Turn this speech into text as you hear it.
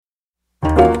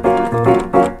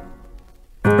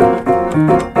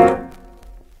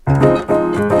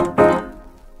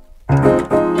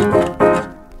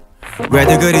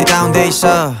왜들 그리 다운돼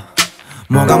있어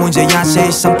뭐가 문제야 say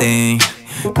something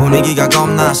분위기가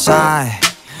겁나 싸해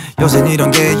요샌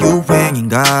이런 게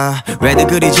유행인가 왜들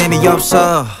그리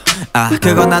재미없어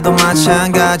그건 나도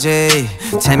마찬가지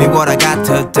Tell me what I got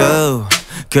to do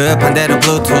급한 대로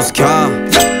블루투스 켜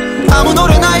아무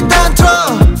노래나 일단 틀어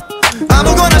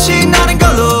아무거나 신나는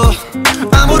걸로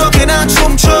아무렇게나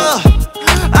춤춰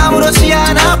아무렇지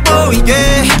않아 보이게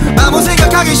아무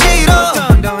생각하기 싫어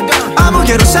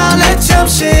아무개로 살래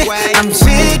잠시 I'm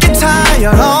sick and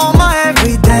tired of my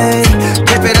everyday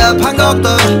Keep it up 한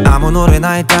곡도 아무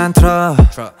노래나 일단 틀어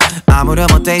아무렴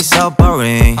어때 so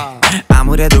boring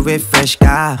아무래도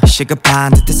refresh가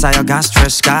시급한 듯해 쌓여간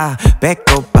스트레스가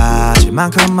배꼽 빠질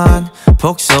만큼만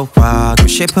복속하고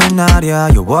싶은 날이야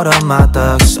You what up my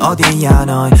thugs 어디야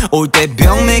넌 올 때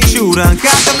병맥주랑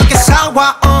가끔밖에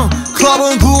사와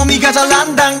클럽은 구미가 잘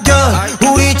안 당겨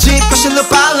우리 집 거실로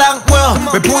빨랑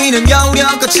왜 보이는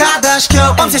영령껏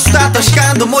차단시켜 밤새 수다 떠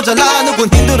시간도 모자라 누군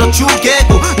힘들어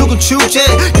죽겠고 누군 축제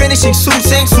괜히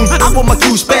싱숭생숭 I want my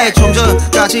douche back 좀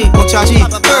전까지 못 차지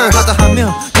하다 한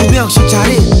명 두 명씩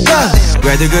자리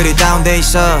왜들 그리 다운돼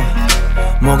있어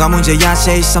뭐가 문제야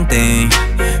say something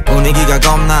분위기가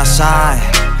겁나 싸해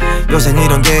요샌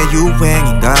이런 게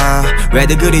유행인가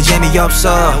왜들 그리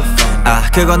재미없어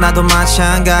그건 나도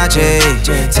마찬가지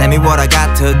Tell me what I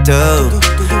got to do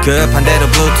급한 대로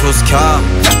블루투스 켜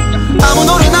아무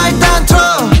노래나 일단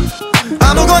틀어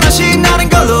아무거나 신나는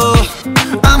걸로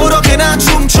아무렇게나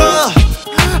춤춰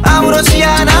아무렇지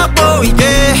않아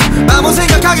보이게 아무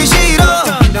생각하기 싫어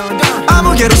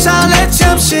아무개로 살래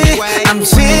잠시 I'm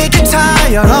sick and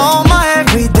tired of my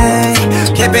everyday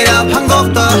Keep it up 한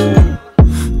곡 더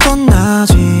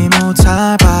떠나지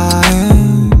못할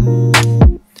바엔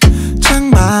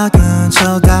창밖은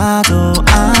쳐다도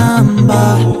안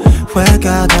봐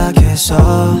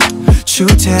회가닥에서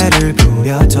주태를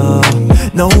부려도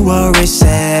No worries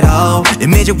at all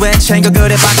이미지 왜 챙겨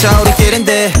그래봤자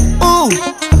우리끼린데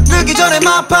늦기 전에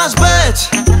my past bitch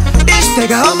이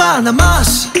시대가 얼마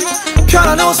남았어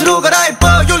편한 옷으로 갈아입어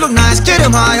You look nice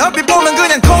기름하여 얼핏 보면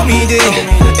그냥 코미디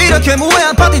이렇게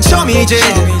무해한 파티 처음이지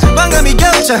망감이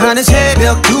결자하는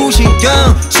새벽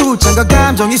 2시경 술잔과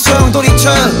감정이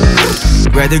소용돌이쳐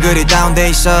왜들 그리 다운돼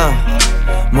있어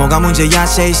뭐가 문제야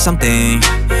say something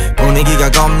분위기가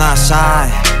겁나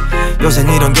싸해 요샌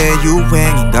이런 게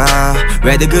유행인가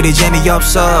왜들 그리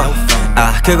재미없어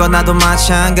그건 나도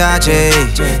마찬가지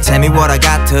Tell me what I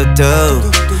got to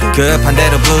do 급한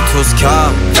대로 블루투스 켜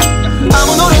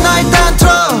아무 노래나 일단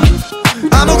틀어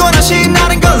아무거나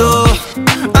신나는 걸로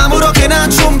아무렇게나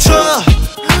춤춰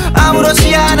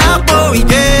아무렇지 않아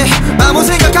보이게 아무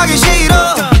생각하기 싫어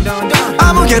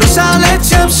아무개로 살래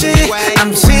잠시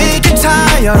I'm sick and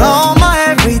tired of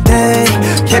my everyday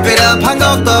Keep it up 한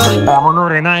곡 더 아무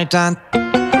노래나 일단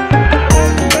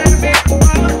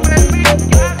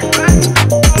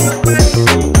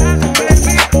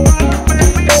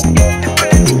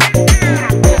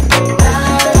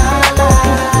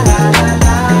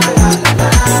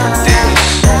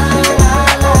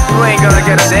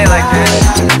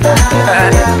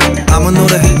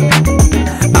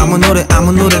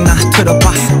아무 노래나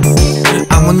틀어봐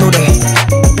아무 노래나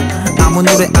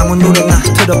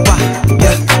틀어봐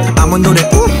yeah. 아무 노래야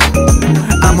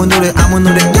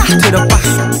틀어봐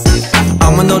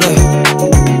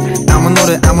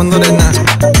아무 노래나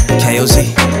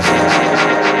KOZ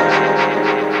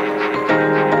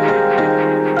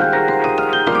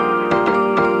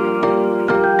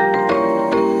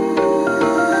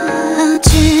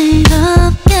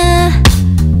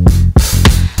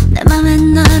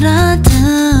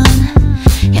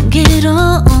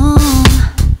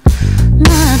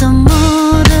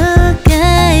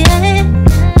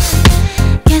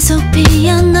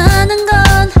피어나는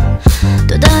건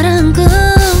또 다른 꿈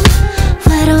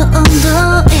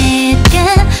외로움도 있게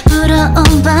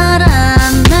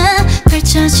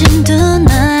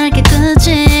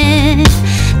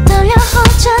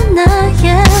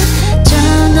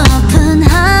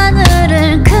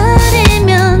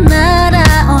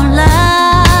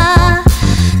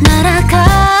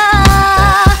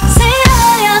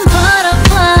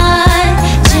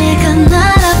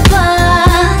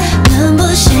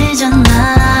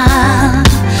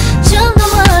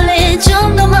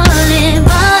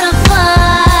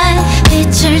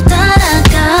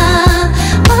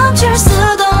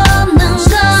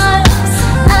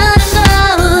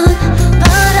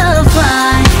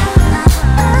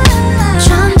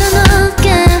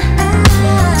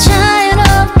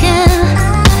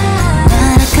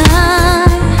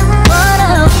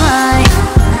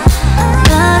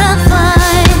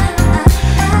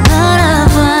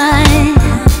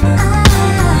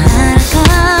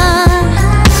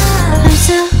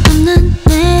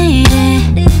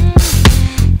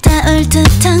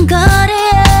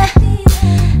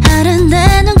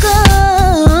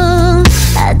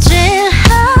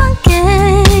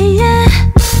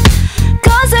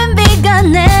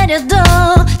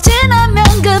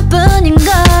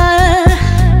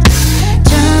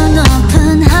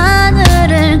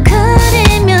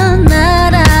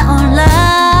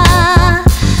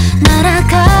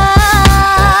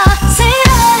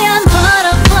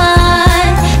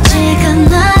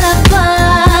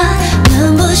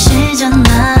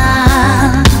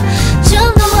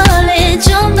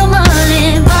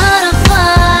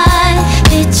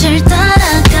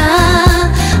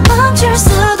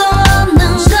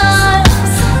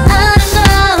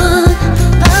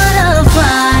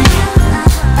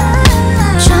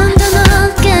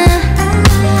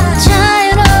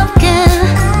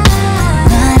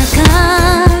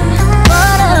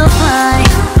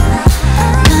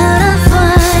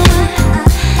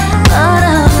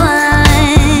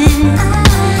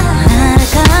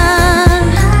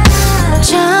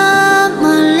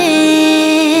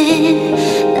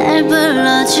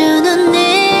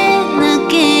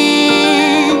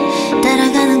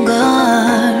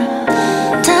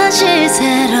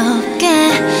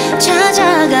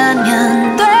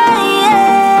찾아가면 돼.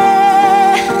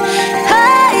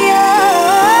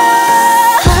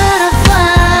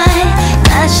 Butterfly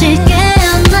다시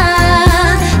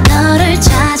깨어나 너를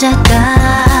찾아가.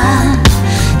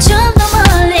 좀 더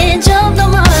멀리 좀 더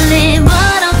멀리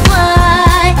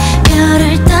Butterfly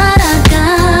별을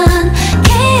따라간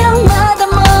기억마다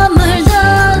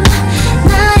머물던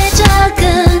나의 작은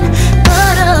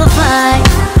Butterfly.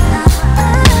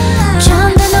 좀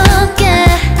더 높게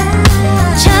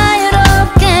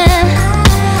자유롭게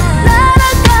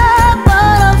날아가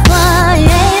Butterfly,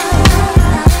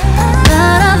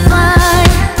 Butterfly,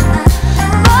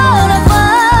 Butterfly.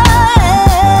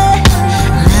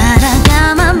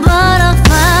 날아가만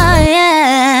Butterfly,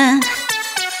 yeah.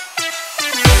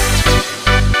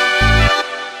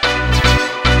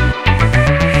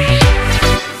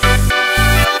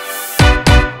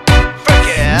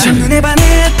 첫눈에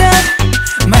반했던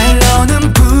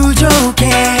말로는 부족해.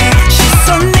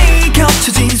 시선이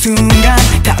겹쳐진 순간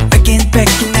다 뺏긴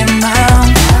내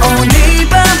마음. 오늘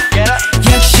밤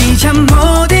역시 잠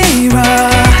못 이뤄.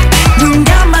 눈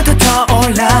감아도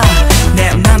떠올라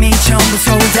내 맘이 전부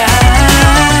쏟아.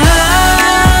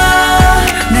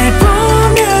 날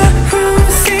보며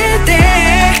웃을 때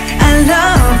I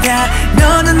love ya.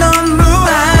 너는 너무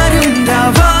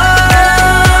아름다워.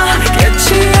 끝이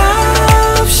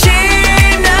없이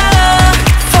나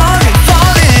falling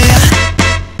falling.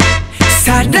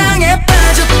 사랑에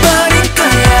빠져버릴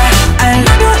거야. I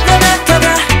love you 너 나타나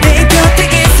내 곁에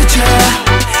있어줘.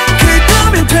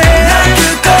 그거면 돼.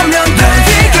 그거면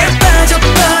너에게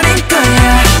빠져버릴 거야.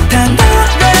 다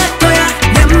너일 거야.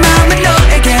 내 맘은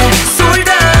너에게 sold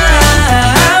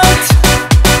out.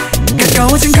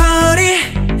 가까워진 거리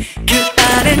그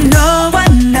안에 너와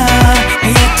나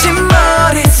잊힌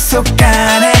머릿속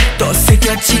안에 또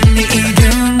새겨진 네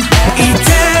이름.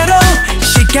 이대로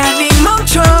시간이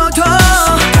멈춰도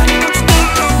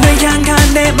널 향한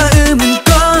내 마음은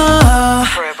꼭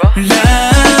Love.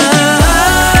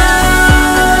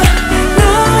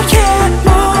 너의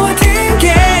모든 게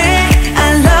I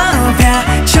love ya.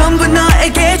 전부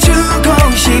너에게 주고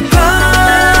싶어.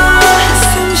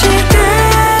 숨 쉴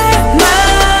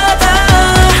때마다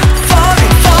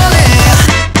falling falling.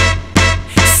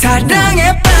 사랑에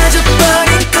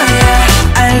빠져버릴 거야.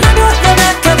 I love you 너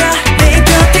나타나 내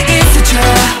곁에 있어줘.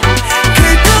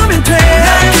 그거면 돼.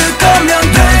 그거면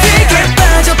너에게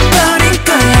빠져버릴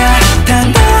거야. 다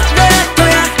너일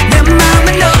거야. 내 맘은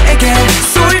너에게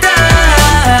sold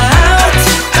out.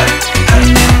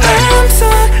 내 맘속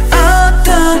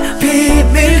어떤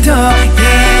비밀도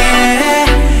yeah.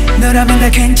 너라면 다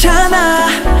괜찮아.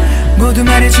 모두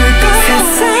말해줄 거야.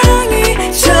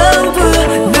 세상이 전부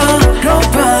너로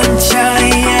번져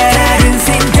yeah. 다른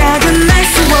생각은 할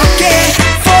수 없게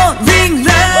falling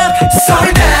love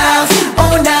sold out.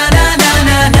 Oh na na na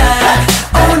na na.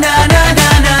 Oh na na na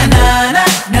na na na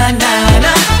na na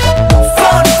na.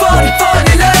 Falling falling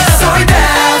falling love sold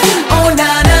out. Oh na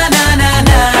na na na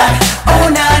na. Oh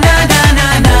na na na na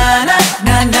na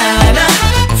na na na.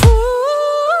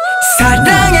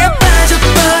 사랑에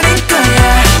빠져버릴 거야.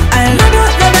 I love you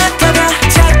너 나타나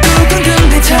자꾸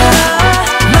궁금해져.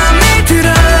 맘에 들어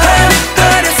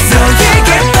너에게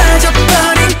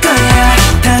빠져버릴 거야.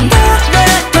 다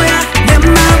너일 거야. 내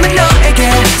맘은 너에게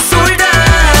sold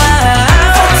out.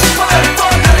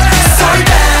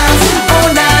 Sold out. Oh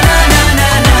na na na na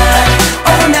na.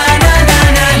 Oh na na na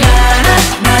na na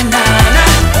na na na.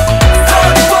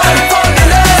 Falling falling falling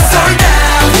love sold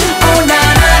out. Oh na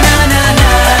na na na na.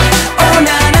 Oh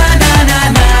na na na na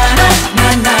na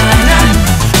na na na.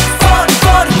 Falling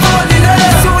falling falling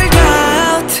love sold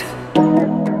out.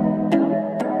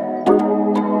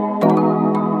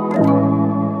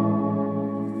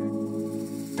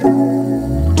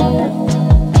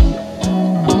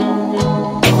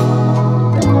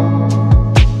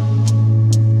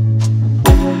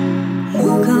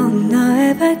 무거운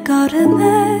너의 발걸음에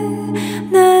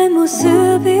나의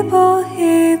모습이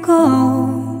보이고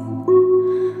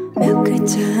몇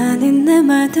글자 아닌 내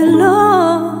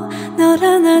말들로 널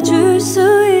안아줄 수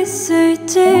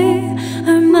있을지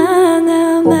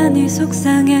얼마나 많이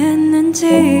속상했는지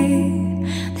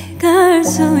내가 알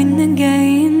수 있는 게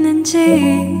있는지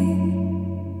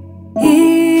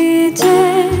이제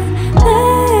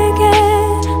내게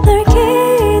널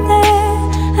기대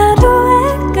하루의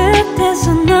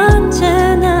끝에선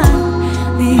언제나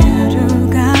네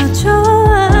하루가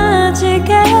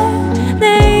좋아지게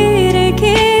내일을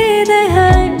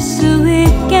기대할 수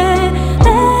있게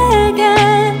내게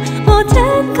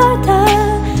모든 걸 다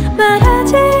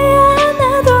말하지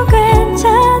않아도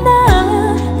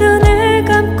괜찮아. 눈을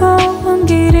감고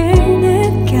온기를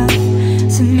느껴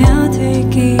스며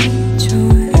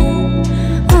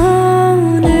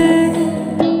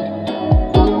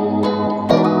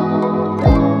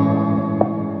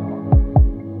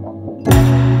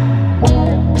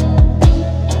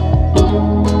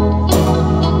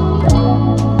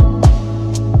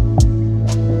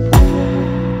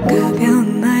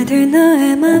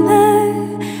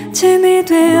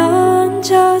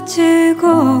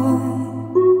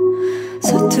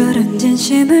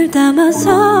눈을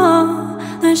감아서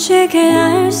널 쉬게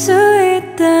할 수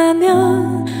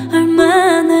있다면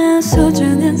얼마나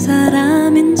소중한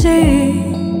사람인지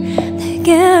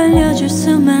내게 알려줄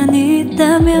수만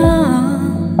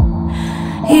있다면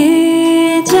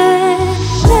이제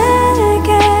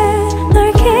내게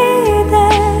널 기대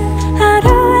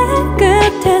하루의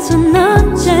끝에선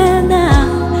언제나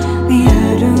네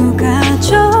하루가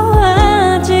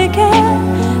좋아지게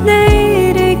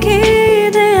내일을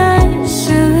기대할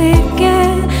수 있게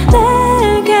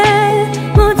내게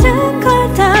모든 걸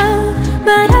다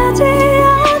말하지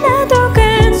않아도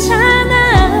괜찮아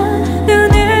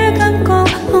눈을 감고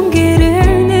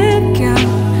온기를 느껴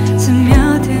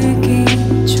스며들기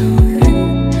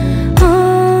좋은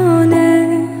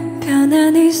오늘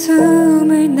편안히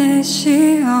숨을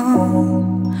내쉬어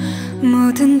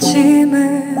모든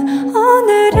짐을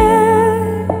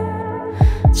오늘은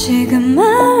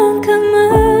지금만큼은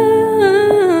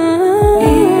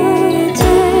이제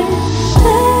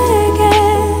내게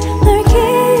널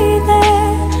기대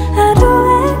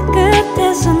하루의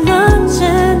끝에선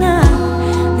언제나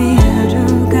네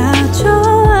하루가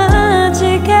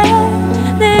좋아지게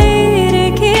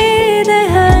내일을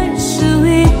기대할 수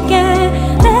있게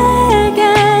내게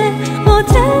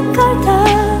모든 걸 다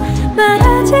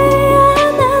말하지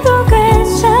않아도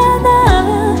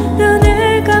괜찮아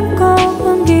눈을 감고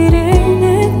온기를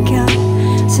느껴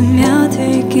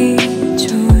스며들기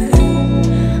좋은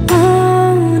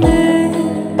오늘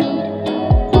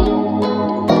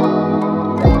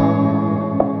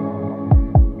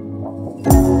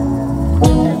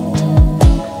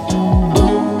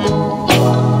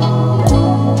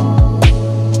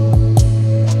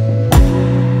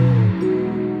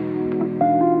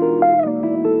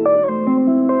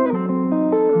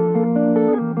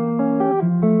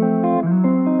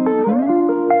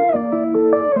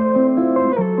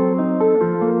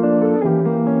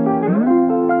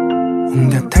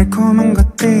온갖 달콤한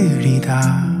것들이 다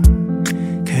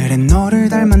그래 너를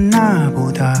닮았나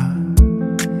보다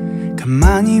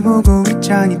가만히 보고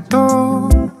있자니 또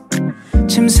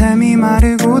침샘이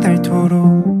마르고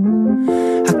닳도록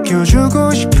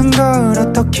아껴주고 싶은 걸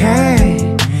어떡해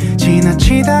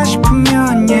지나치다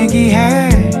싶으면 얘기해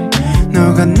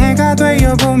너가 내가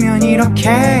되어보면 이렇게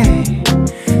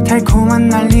달콤한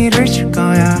난리를 칠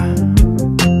거야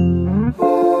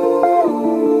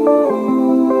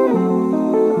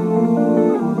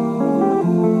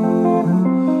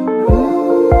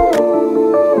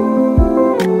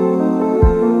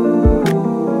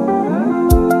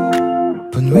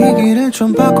분위기를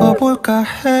좀 바꿔볼까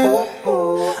해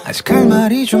아직 할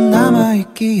말이 좀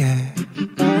남아있기에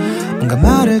뭔가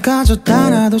말을 가져다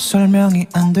놔도 설명이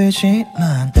안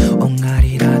되지만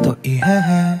옹알이라도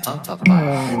이해해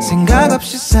생각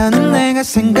없이 사는 내가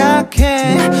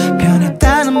생각해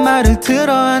변했다는 말을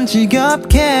들어 안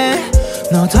지겹게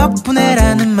너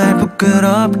덕분에라는 말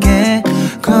부끄럽게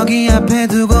거기 앞에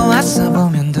두고 왔어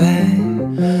보면 돼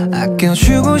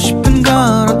아껴주고 싶은 걸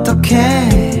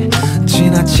어떡해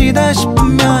지나치다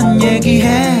싶으면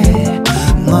얘기해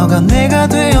너가 내가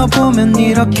되어보면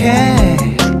이렇게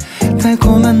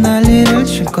달콤한 난리를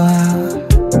칠 거야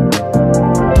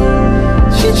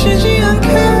지치지 않게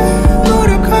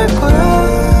노력할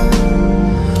거야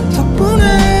덕분에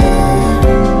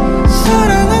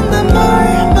사랑한단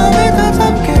말 맘에 다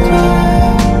담게 돼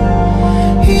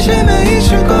이제 매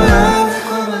잊을 거야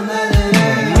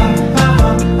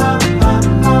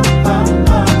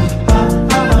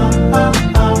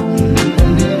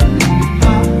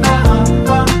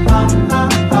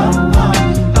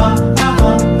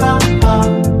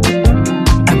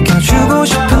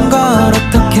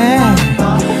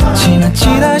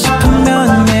지나치다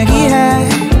싶으면 얘기해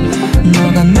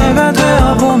너가 내가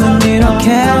되어보면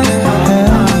이렇게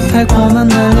달콤한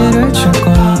난리를 칠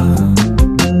거야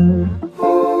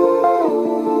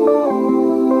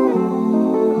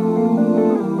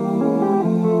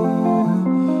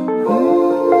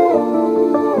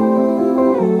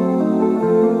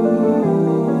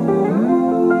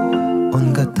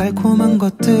온갖 달콤한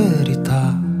것들이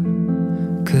다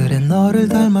그래 너를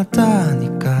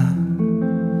닮았다니까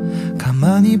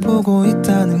가만히 보고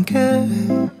있다는 게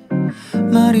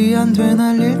말이 안 돼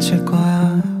난리를 칠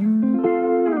거야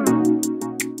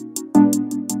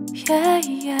yeah,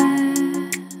 yeah.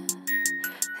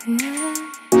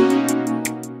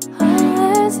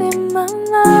 Always in my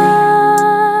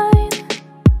line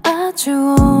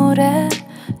아주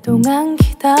오랫동안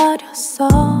기다렸어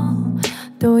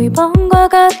또 이번과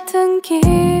같은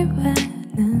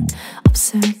기회는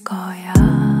없을 거야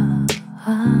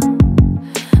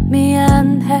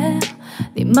미안해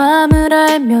네 맘을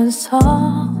알면서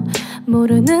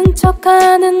모르는 척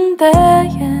하는데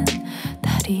얜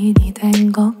달인이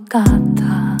된 것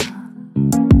같아.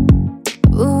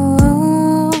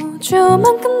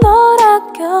 우주만큼 널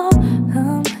아껴.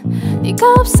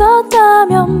 네가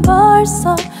없었다면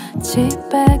벌써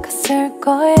집에 갔을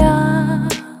거야.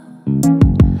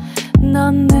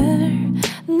 넌 늘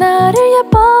나를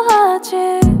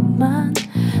예뻐하지만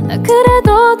나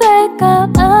그래도 될까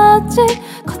아직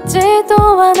걷지도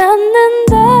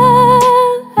않았는데.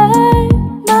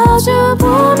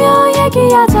 마주보며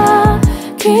얘기하자.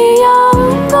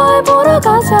 귀여운 걸 보러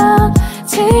가자.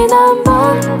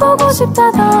 지난번 보고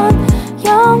싶다던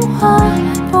영화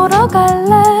보러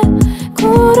갈래.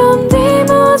 구름 뒤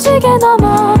무지개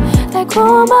넘어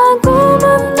달콤한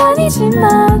꿈은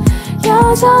아니지만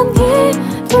여전히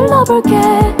불러볼게.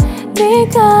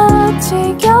 네가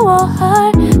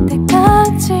지겨워할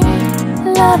때까지.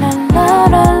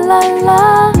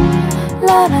 라라라라라라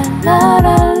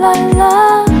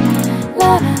라라라라라라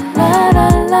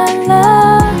라라라라라라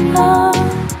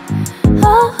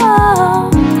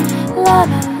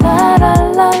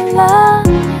라라라라라라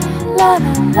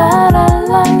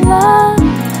라라라라라라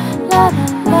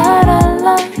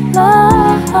라라라라라라.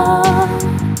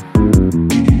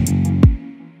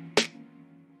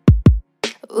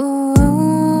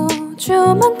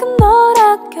 우주만큼 널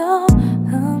아껴.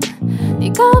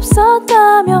 네가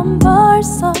없었다면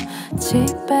벌써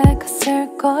집에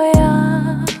갔을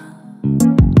거야.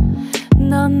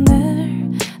 넌 늘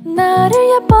나를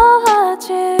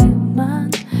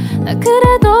예뻐하지만 나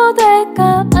그래도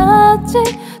될까 아직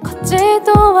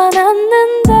걷지도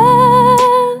않았는데.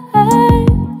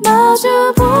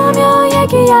 마주보며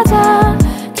얘기하자.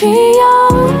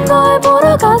 귀여운 걸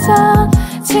보러 가자.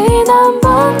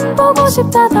 지난번 보고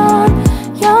싶다던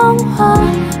영화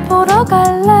보러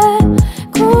갈래.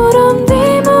 구름 뒤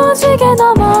무지개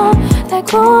넘어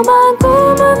달콤한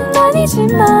꿈은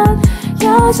아니지만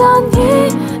여전히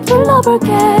불러볼게.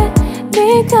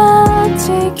 네가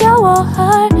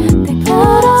지겨워할 때까지.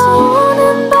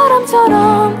 불어오는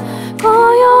바람처럼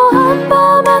고요한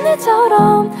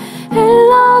밤하늘처럼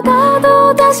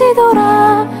흘러가도 다시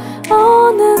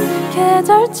돌아오는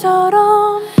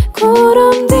계절처럼.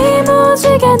 구름 뒤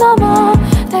무지개 넘어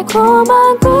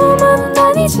달콤한 꿈은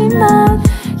아니지만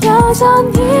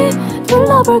여전히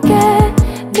불러볼게.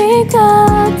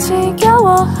 네가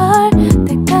지겨워할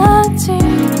때까지.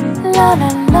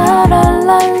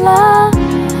 라라라라라라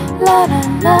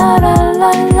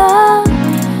라라라라라라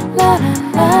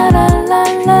라라라라라라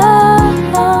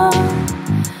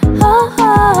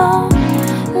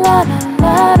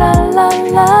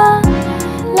라라라라라라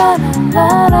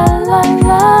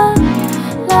라라라라라라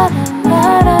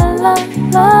라라라라라라.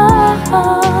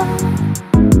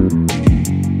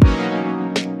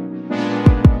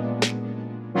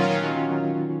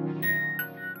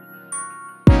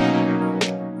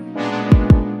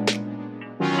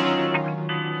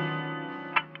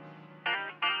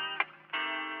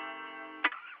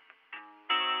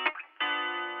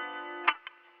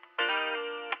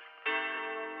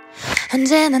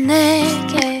 언제나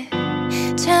내게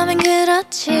처음엔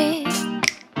그렇지.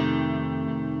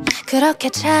 그렇게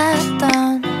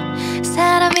찾던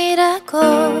사람이라고.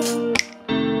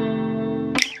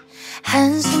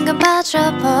 한순간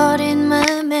빠져버린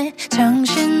맘에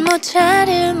정신 못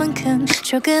차릴 만큼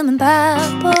조금은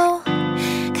바보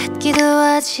같기도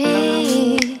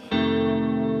하지.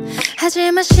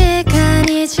 하지만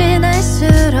시간이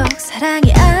지날수록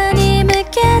사랑이 아님을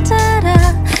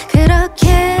깨달아.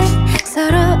 그렇게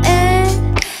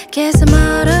서로에게서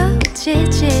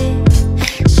멀어지지.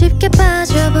 쉽게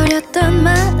빠져버렸던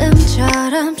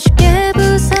마음처럼 쉽게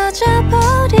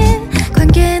부서져버린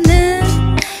관계는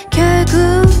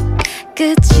결국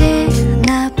끝이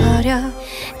나버려.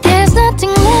 There's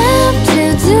nothing left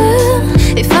to do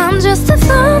if I'm just a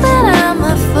fool that I'm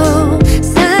a fool.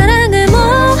 사랑을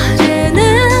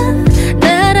모르는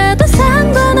나라도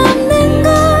상관없는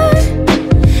걸.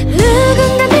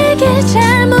 누군가 내게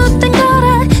잘못된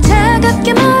거라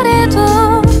차갑게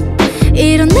말해도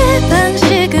이런 내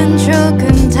방식은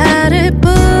조금 다를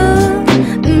뿐.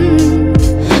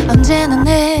 언제나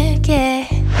내게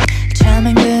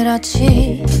처음엔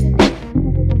그렇지.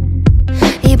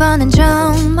 이번엔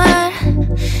정말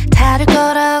다를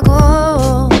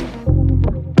거라고.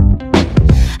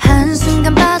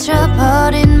 한순간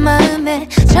빠져버린 마음에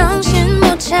정신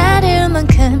못 차릴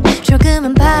만큼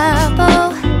조금은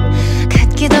바보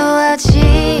같기도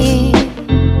하지.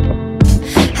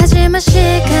 하지만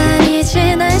시간이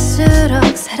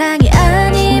지날수록 사랑이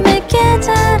아님을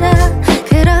깨달아.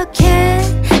 그렇게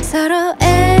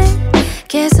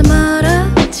서로에게서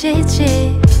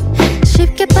멀어지지.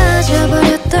 쉽게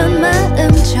빠져버렸던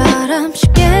마음처럼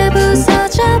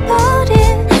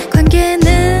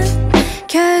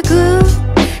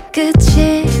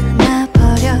끝이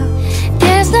나버려.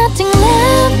 There's nothing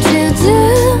left to do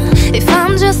if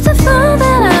I'm just a fool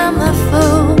that I'm a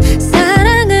fool.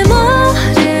 사랑을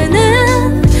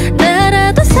모르는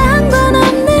나라도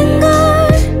상관없는 걸.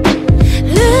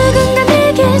 누군가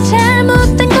내게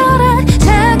잘못된 거라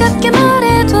차갑게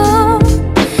말해도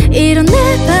이런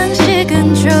내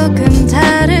방식은 조금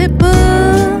다를 뿐.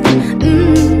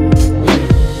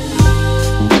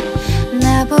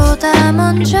 나보다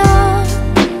먼저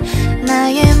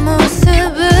나의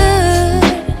모습을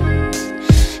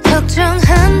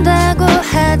걱정한다고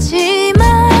하지만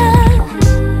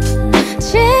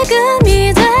지금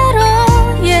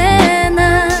이대로의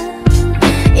나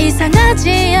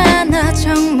이상하지 않아.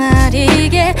 정말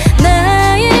이게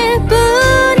나일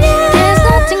뿐이야. There's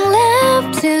nothing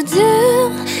left to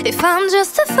do if I'm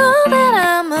just a fool that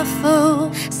I'm a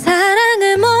fool.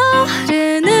 사랑을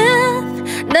모르는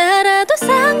나라도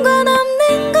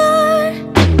상관없는 걸.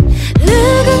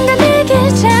 누군가 내게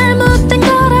잘못된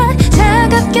거라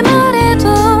차갑게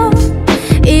말해도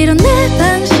이런 내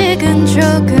방식은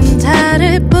조금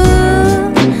다를 뿐.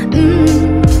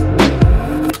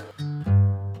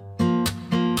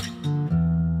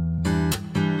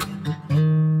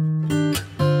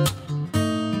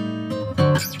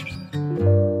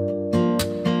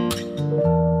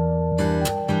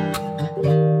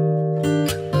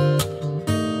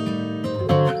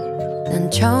 난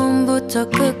처음부터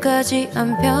끝까지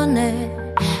안 변해.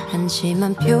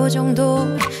 한심한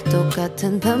표정도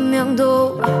똑같은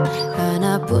변명도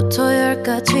하나부터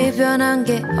열까지 변한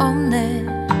게 없네.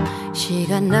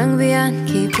 시간 낭비한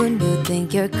기분. You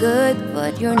think you're good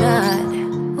but you're not.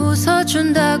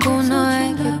 웃어준다고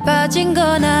너에게 빠진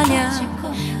건 아냐.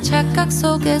 착각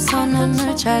속에서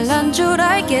널 잘난 줄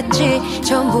알겠지.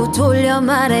 전부 돌려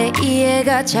말해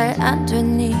이해가 잘 안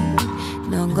됐니.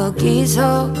 넌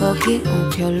거기서 거기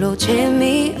별로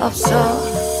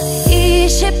재미없어.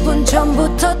 20분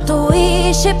전부터 또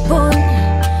 20분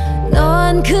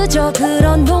넌 그저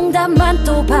그런 농담만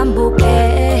또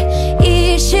반복해.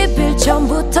 20일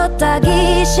전부터 딱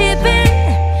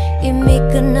 20일 이미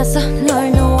끝났어.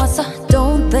 널 놓아서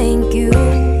don't thank you.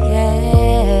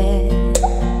 Yeah.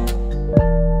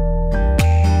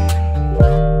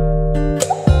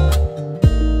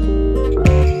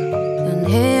 넌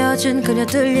헤어진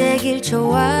그녀들 얘길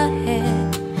좋아해.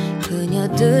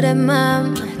 그녀들의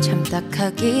맘 참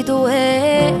딱하기도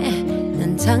해.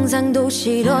 난 상상도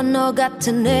싫어. 너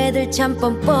같은 애들 참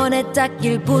뻔뻔해. 딱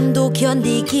 1분도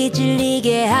견디기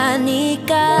질리게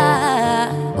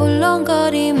하니까.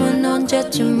 울렁거림은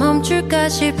언제쯤 멈출까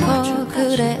싶어.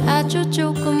 그래 아주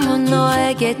조금은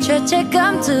너에게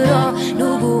죄책감 들어.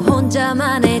 누구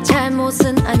혼자만의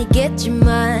잘못은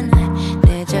아니겠지만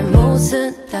내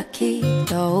잘못은 딱히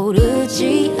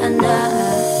떠오르지 않아.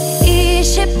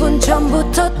 20분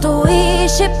전부터 또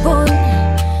 20분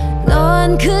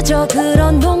넌 그저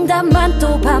그런 농담만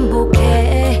또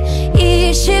반복해.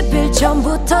 20일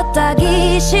전부터 딱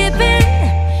 20일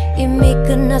이미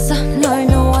끝났어. 널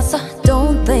놓아서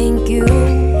don't thank you.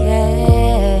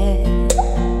 Yeah.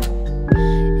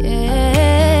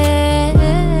 Yeah.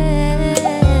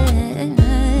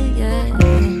 Yeah.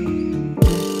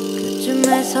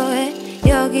 그쯤에서 해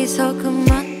여기서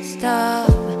그만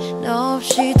stop. 너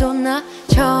없이도 나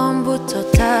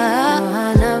처음부터 다 너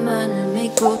하나만을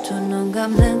믿고 두 눈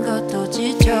감는 것도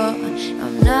지쳐.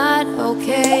 I'm not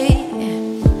okay.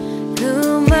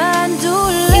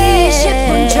 그만둘래.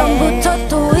 20분 전부터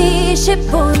또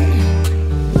 20분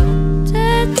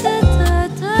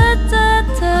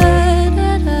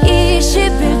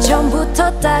 20일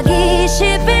전부터 딱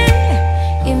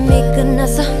 20일 이미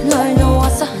끝났어. 널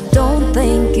놓아서 don't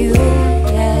thank you.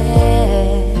 Yeah.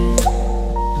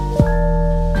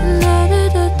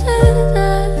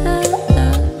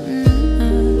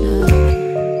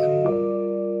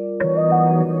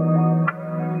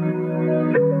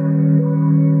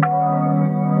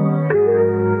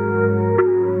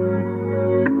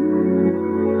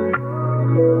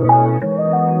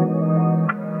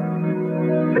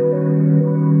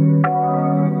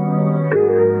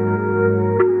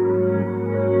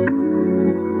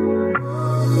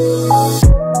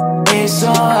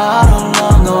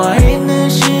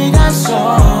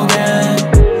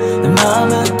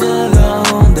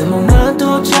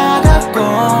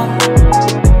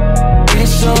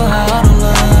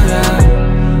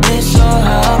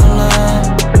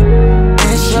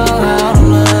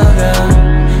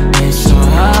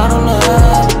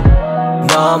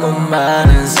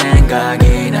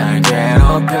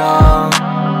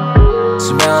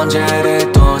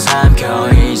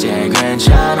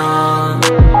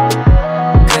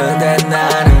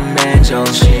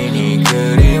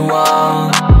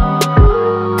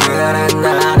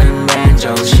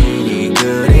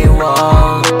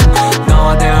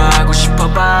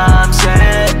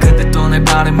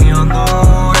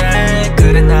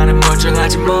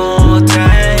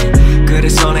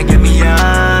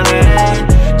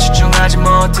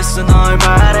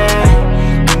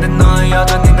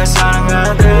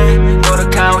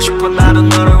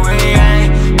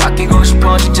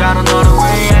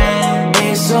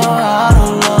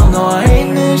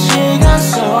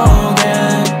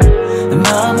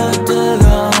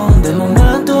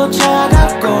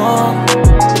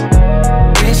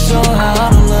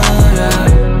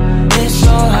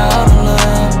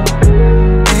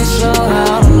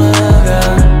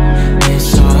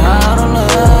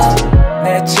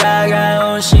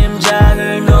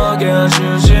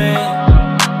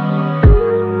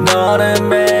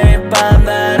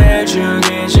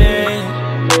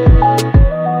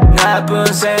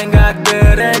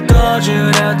 불을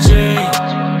꺼주렸지.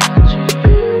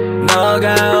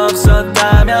 너가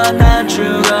없었다면 난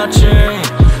죽었지.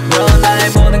 넌 나의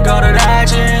모든 거를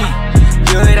알지.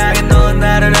 유일하게 넌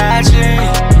나를 알지.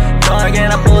 너에게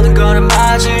난 모든 거를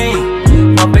맞지.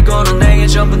 너 빼고는 내게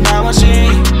전부 나머지.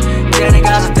 괜히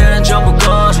가사들은 전부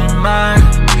거짓말.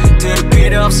 들을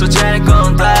필요 없어 쟤네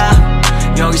건 다.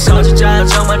 여기서 진짜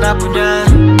정말 나쁘냐.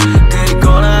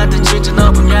 그리고 나한텐 진짜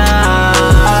너뿐이야.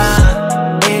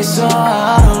 It's so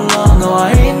hard alone.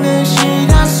 너와 있는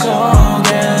시간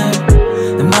속에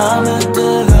내 맘은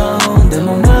뜨거운 내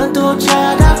몸은 또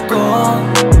차갑고.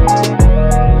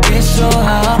 It's so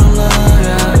hard to love,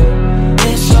 yeah.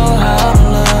 It's so hard to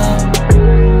love.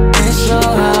 It's so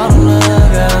hard to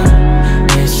love,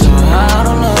 yeah. It's so hard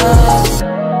to love.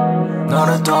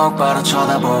 너를 똑바로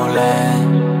쳐다볼래.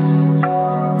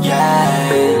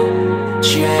 Yeah.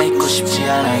 취해 있고 싶지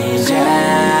않아 이젠.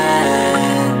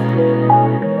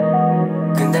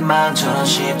 근데 마음처럼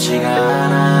쉽지가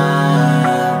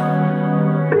않아.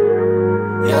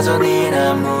 여전히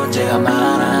난 문제가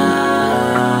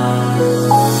많아.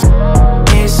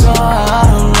 It's so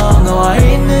hard alone. 너와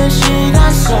있는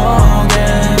시간 속에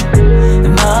내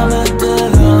맘은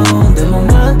뜨거운 내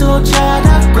몸은 또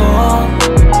차갑고.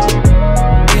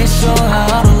 It's so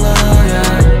hard to love,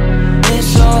 yeah. It's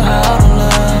so hard to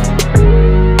love.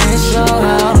 It's so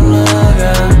hard to love,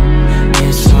 yeah.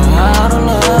 It's so hard to love.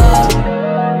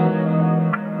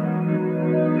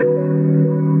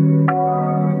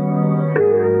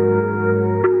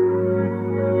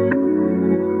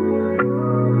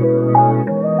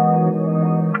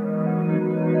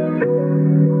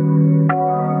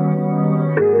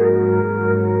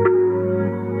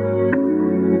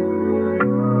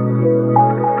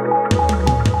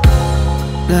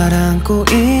 날 안고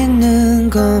있는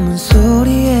검은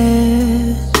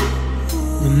소리에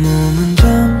내 몸은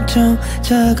점점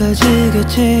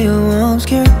작아지겠지. Oh I'm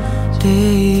scared,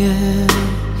 yeah.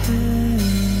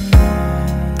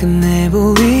 끝내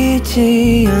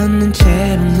보이지 않는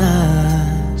채로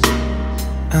난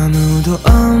아무도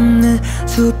없는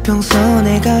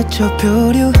수평선에 갇혀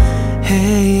표류해,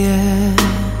 yeah.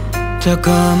 저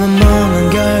검은 몸은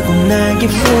결국 날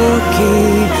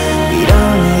깊숙이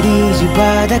밀어내리지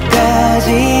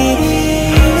바닥까지.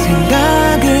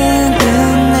 생각은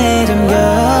끝내 잠겨.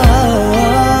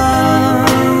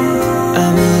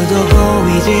 아무도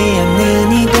보이지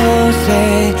않는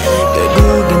이곳에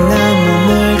결국엔 난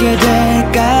머물게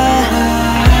될까.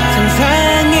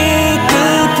 상상의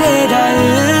끝에 닿을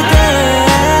때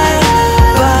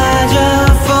빠져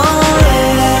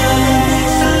falling.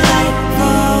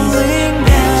 Falling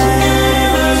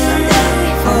down,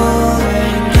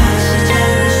 falling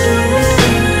down.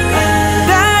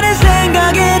 다른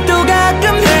생각에 또 가끔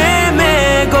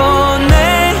헤매곤 해.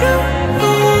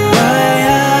 Why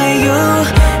are you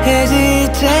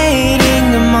hesitating?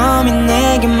 내 맘이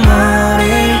내게 말해.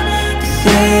 To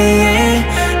say it,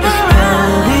 it's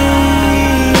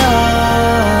phobia.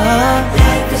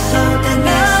 Life is something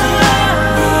that's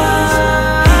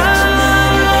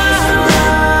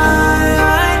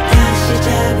다시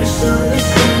잡을 수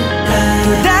있을까. 또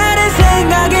다른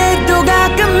생각에 또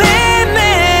가끔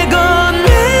헤매곤 해.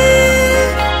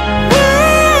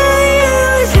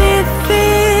 Why is it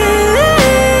feel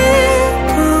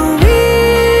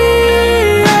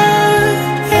phobia?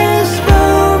 It's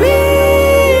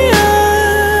phobia.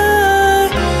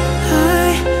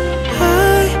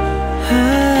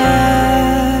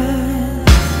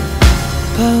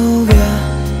 phobia.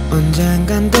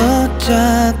 언젠간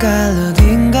도착할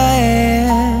어딘가에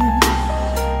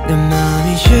내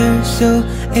맘이 쉴 수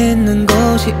있는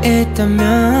곳이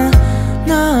있다면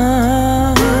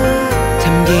넌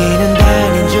잠기는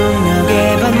달린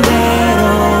중력의 반대로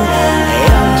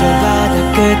헤엄쳐 바다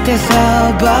끝에서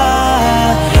봐.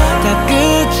 다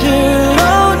끝으로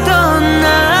떠나.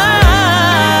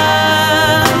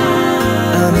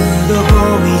 아무도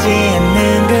보이지 않는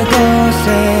그곳에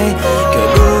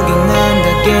결국엔 난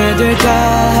닿게 될까.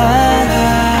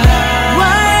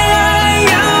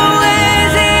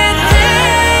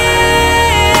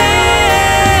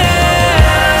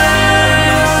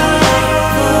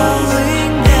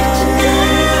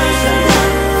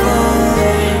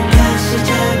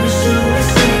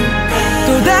 또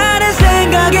다른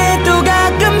생각에 또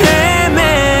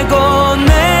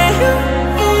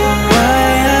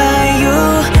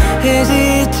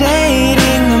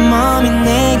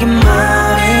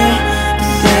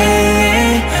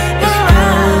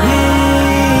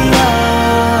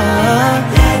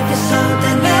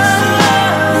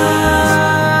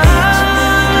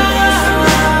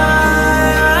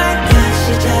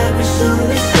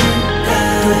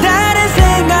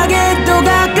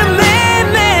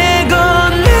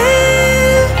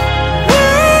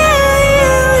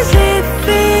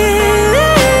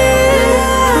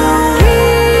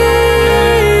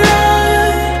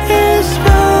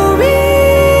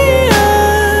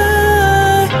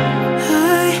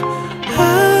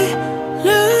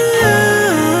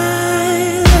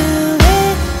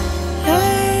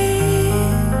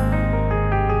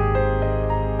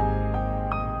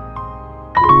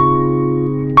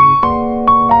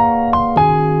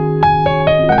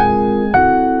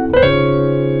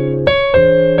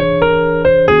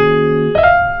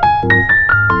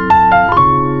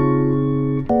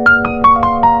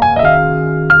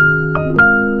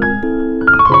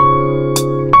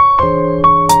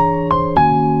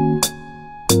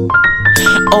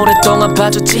오랫동안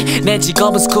봐줬지. 내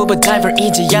직업은 스쿠버 다이버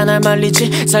이제야 날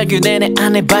말리지. 살균 내내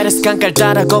안에 바이러스 깡깔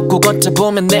따라 걷고 걷다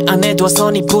보면 내 안에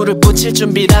두어서니 불을 붙일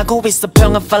준비라고 있어.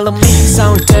 평화 follow me.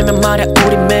 싸울 때면 말야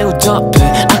우리 매우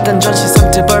덥해. 악한 전신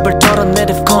상태 벌벌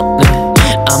털어내려 걷네.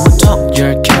 I'm a dog,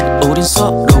 you're a cat. 우린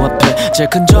서로 앞에 제일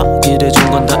큰 적이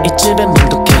준 건 다 이 집에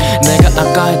뭉독해. 내가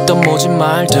아까 했던 모진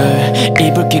말들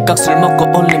이불킥각 술 먹고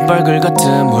올린 벌글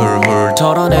같은 훌훌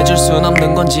털어내줄 순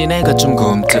없는 건지 내가 좀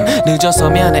굼뜸. 늦어서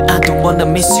미안해 I don't wanna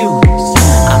miss you.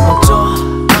 I'm a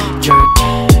dog, you're a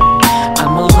cat.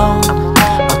 I'm alone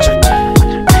어쩔 때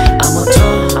I'm a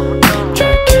dog, you're a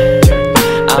cat.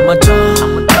 I'm a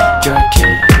dog, you're a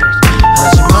cat.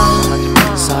 하지만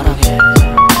사랑해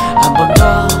한 번 더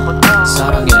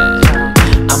사랑해.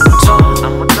 I'm a dog,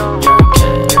 you're a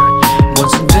cat.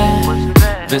 원수인데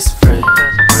best friend.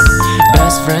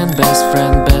 Best friend, best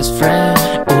friend, best friend.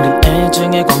 우린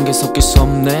애증의 관계 섞일 수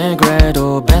없네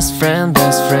그래도 best friend,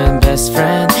 best friend, best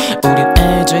friend. 우린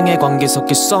애증의 관계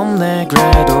섞일 수 없네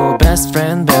그래도 best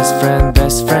friend, best friend,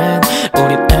 best friend.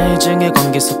 우린 애증의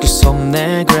관계 섞일 수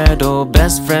없네 그래도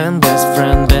best friend, best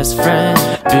friend, best friend.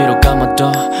 비록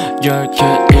아마도 열개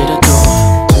이래도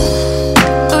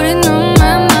우리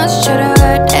눈만 마주쳐도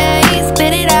hurt ay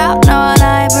spit it out 너와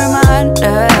나의 불만들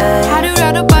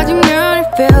하루라도 빠지면 it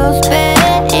feels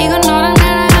bad 이건 너랑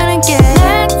나랑 하는 게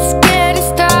Let's get it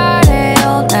started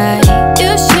all night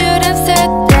You should have said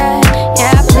that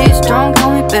Yeah please don't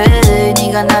call me babe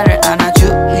네가 나를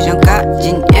안아주기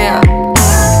전까진 yeah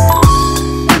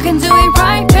You can do it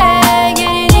right back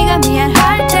괜히 네가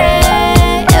미안할 때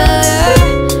yeah.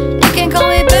 You can call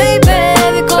me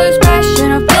baby because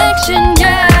passion or fiction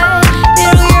yeah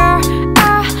비록 you're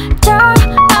out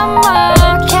I'm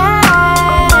okay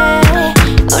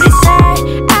우리 사이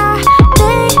I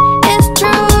think it's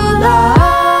true love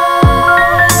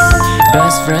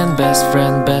Best friend, best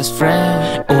friend, best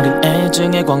friend. 우린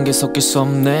애증의 관계 섞일 수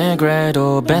없네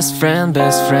그래도 best friend,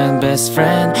 best friend, best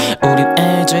friend. 우린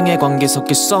애증의 관계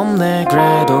섞일 수 없네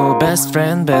그래도 best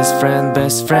friend, best friend,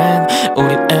 best friend.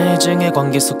 우린 애증의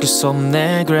관계 섞일 수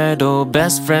없네 그래도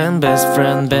best friend, best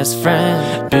friend, best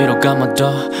friend. 비록 아마도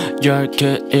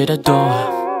열개 이래도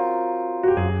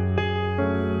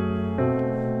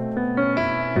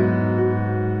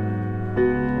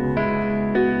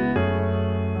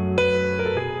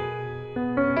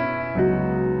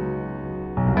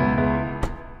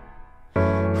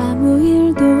아무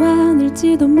일도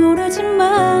아닐지도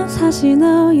모르지만 사실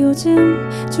너 요즘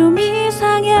좀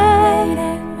이상해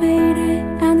왜 이래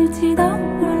아닐지도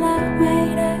몰라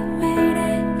왜 이래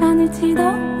아닐지도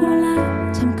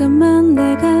몰라 잠깐만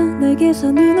내가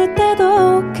내게서 눈을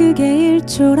떼도 그게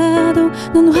 1초라도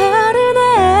넌 화를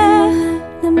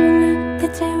난 몰라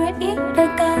대체 왜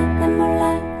이럴까 난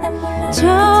몰라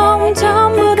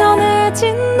점점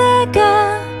묻어내진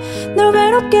내가 널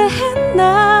외롭게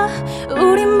했나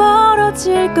우린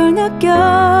멀어질 걸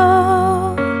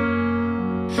느껴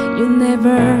You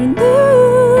never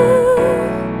knew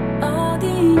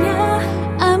어디야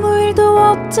아무 일도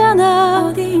없잖아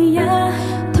어디야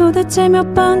도대체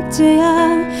몇 번째야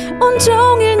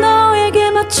온종일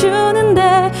너에게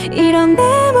맞추는데 이런 내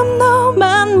맘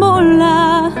너만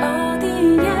몰라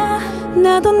어디야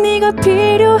나도 네가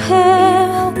필요해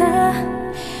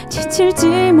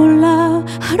지칠지 몰라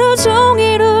하루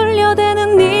종일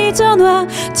울려대는 네 전화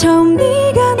처음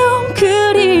네가 너무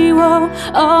그리워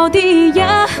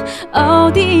어디야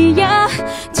어디야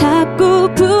자꾸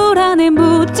불안해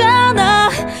묻잖아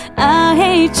I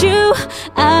hate you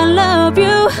I love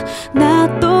you 나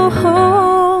또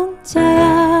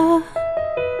혼자야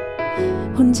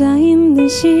혼자 있는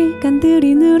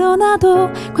시간들이 늘어나도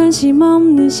관심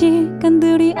없는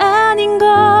시간들이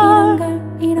아닌걸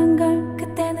이런 걸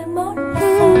그때는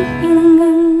몰랐어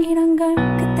이런 걸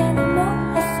그때는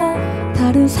몰랐어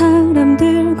다른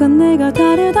사람들과 내가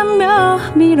다르다며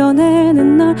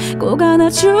밀어내는 널 꼭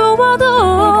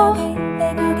안아주어도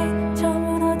내 거긴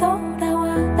처음으로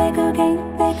돌아와 내 거긴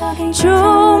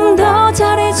좀 더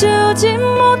잘해주지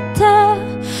못해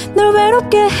널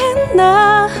외롭게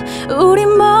했나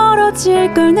우린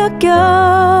멀어질 걸 느껴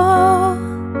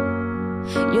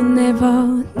You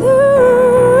never knew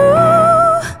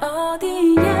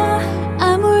어디야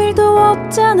아무 일도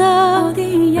없잖아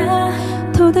어디야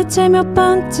도대체 몇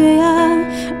번째야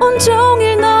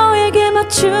온종일 너에게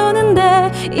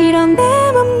맞추는데 이런 내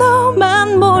맘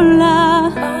너만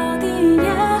몰라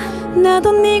어디야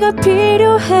나도 네가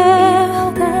필요해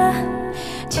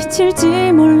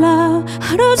지칠지 몰라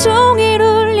하루 종일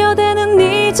울려대는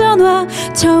네 전화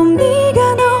처음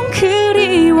네가 너무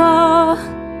그리워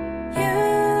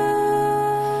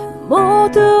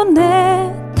모두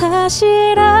내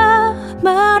탓이라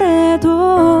말해도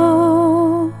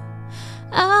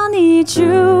I need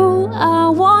you, I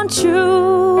want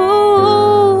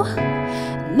you.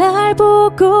 날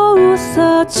보고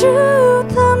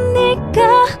웃어주던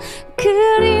네가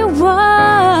그리워.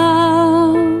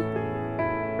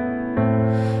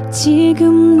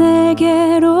 지금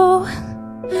내게로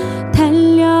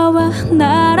달려와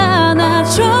날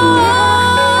안아줘.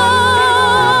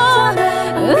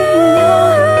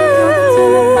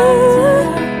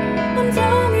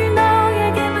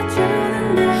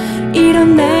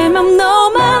 이런 내 맘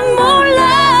너만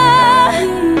몰라.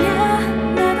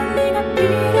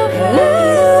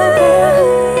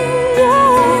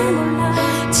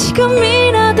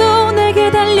 지금이라도 내게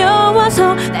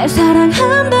달려와서 날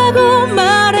사랑한다고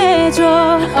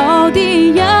말해줘.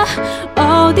 어디야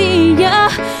어디야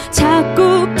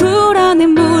자꾸 불안해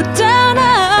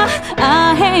묻잖아.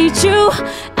 I hate you,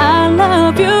 I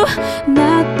love you.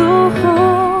 나 또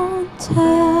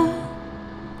혼자야.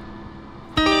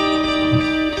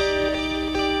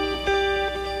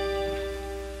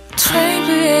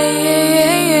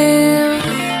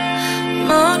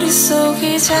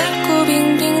 머릿속이 자꾸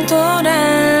빙빙 돌아.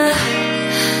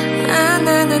 아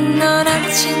나는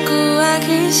너랑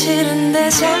친구하기 싫은데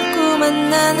자꾸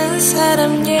만나는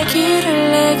사람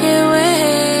얘기를 내게 왜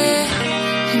해.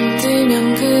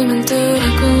 힘들면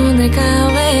그만두라고 내가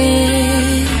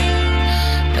왜.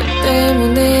 너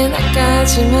때문에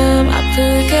나까지 맘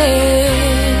아프게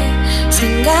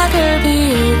생각을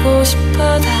비우고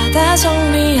싶어. 다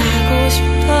정리하고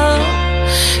싶어.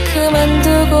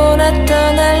 그만두고 나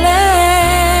떠날래.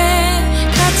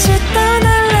 같이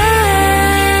떠날래.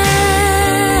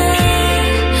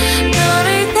 너를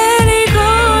데리고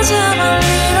저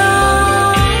멀리로.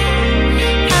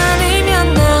 아니면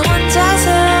나 혼자서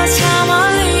저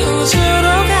멀리 우주로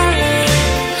갈래.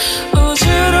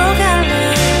 우주로 갈래.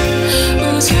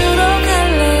 우주로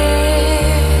갈래.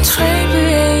 12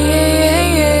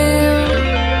 a.m.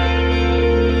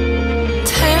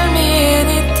 Tell me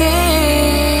anything.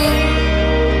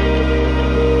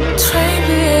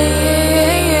 12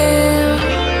 a.m.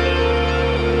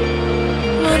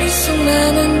 머릿속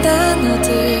많은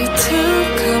단어들 too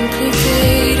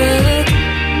complicated.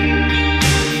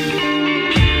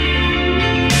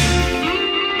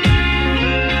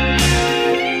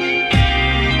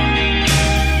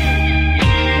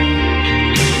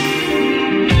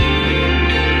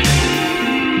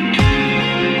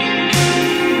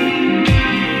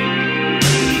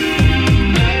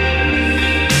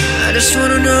 I just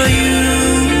wanna know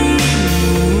you.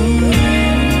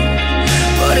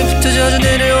 머리부터 젖어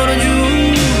내려오는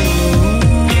you.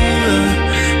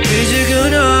 이제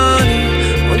그녀는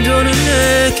온도는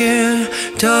내게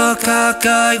더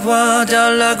가까이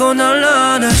와달라고 널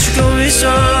안아주고 있어.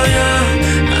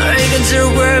 I can tell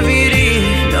where it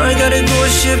is. 널 가리고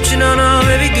싶진 않아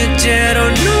baby. 그대로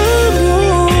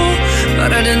너무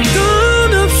바라는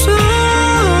건 없어.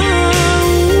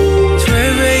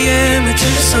 12 a.m. 쯤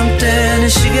something.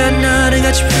 시간 나는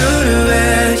같이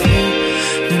필요해.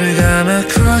 눈을 감아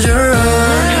close your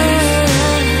eyes.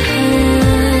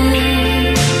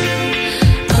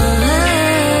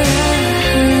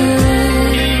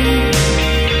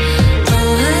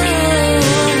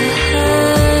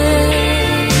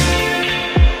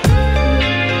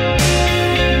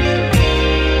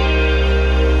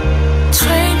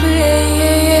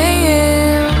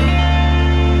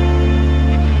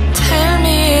 Tell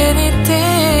me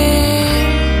anything.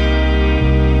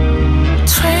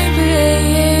 12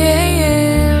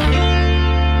 a.m.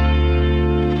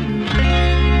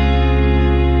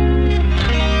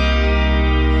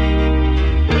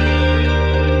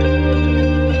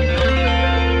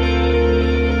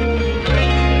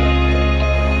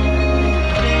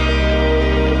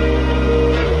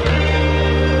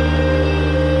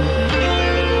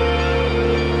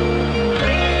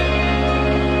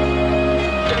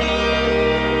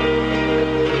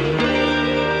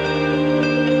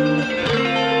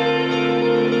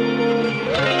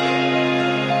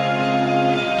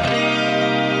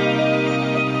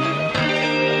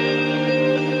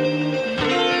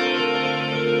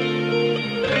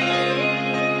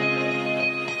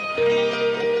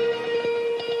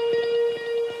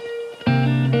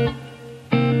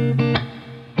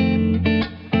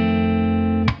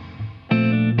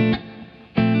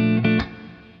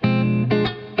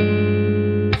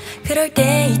 그럴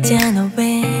때 있잖아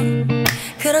왜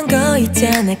그런 거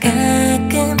있잖아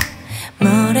가끔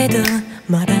뭐래도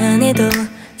뭘 안 해도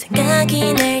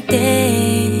생각이 날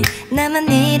때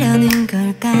나만 이러는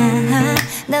걸까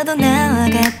너도 나와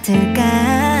같을까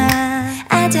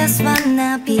I just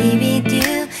wanna be with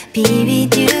you, be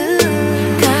with you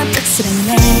갑작스런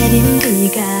내린 비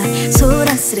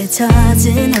소란스레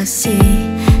젖은 옷이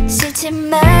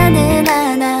싫지만은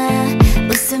않아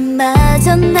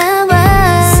웃음마저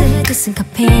나와 스드슨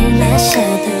커피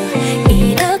마셔도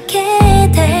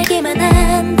이렇게 달기만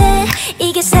한데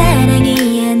이게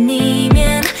사랑이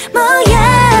아니면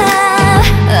뭐야.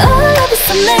 Oh love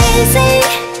is amazing,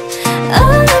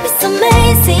 oh love is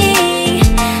amazing.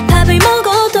 밥을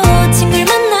먹어도 친구를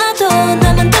만나도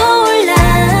너만 떠올라.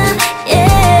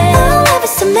 Yeah, oh love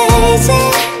is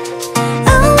amazing,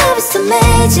 oh love is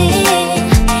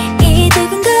amazing. 이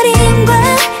두근거림과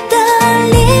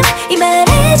떨림 이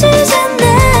말해주잖아.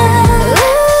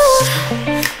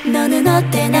 너는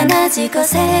어때 난 아직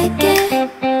어색해.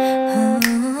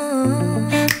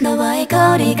 너와의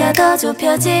거리가 더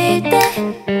좁혀질 때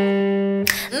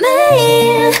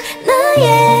매일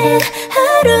나의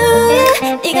하루에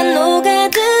네가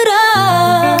녹아들어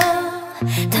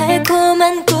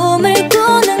달콤한 꿈을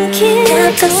꾸는 길.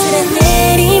 갑작스레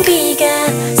내린 비가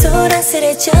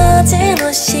소란스레 젖은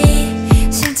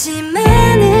옷이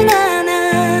싫지만은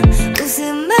않아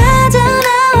웃음마저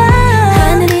나와.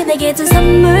 하늘이 내게 준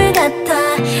선물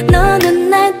같아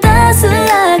너는 날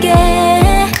따스하게.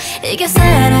 이게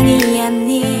사랑이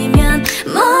아니면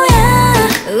뭐야.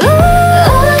 Oh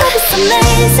love is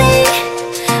amazing,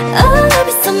 oh love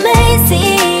is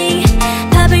amazing.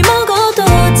 밥을 먹어도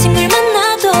친구를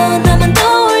만나도 너만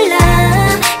떠올라.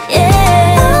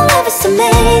 Yeah, oh love is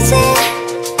amazing,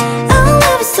 oh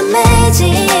love is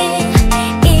amazing.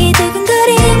 이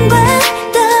두근거림과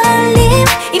떨림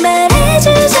이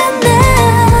말해주잖아.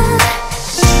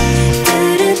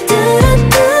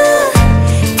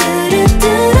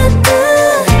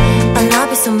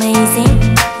 Amazing,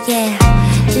 yeah,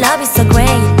 love is so great.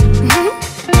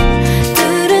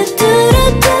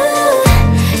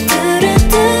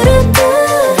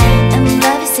 And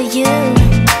love is so you,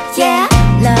 yeah,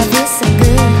 love is so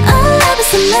good. Oh, love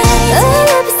is amazing, oh,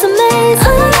 love is amazing,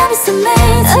 oh, love is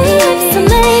amazing, oh, love is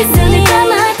amazing. 눈을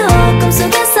감아도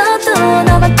꿈속에서도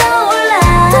너만 떠올라.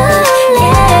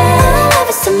 Yeah, love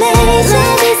is amazing,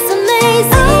 love is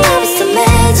amazing, oh, love is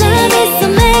amazing, love is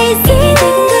amazing.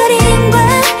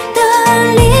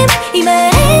 이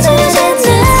말해주잖아.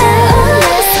 Oh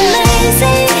love is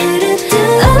amazing,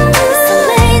 oh love is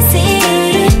amazing.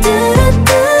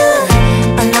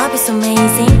 Oh love is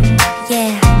amazing,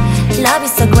 yeah, love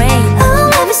is so great.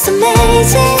 Oh love is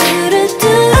amazing, oh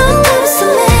love is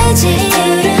amazing.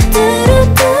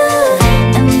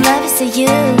 And love is so you,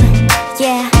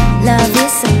 yeah, love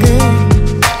is so good.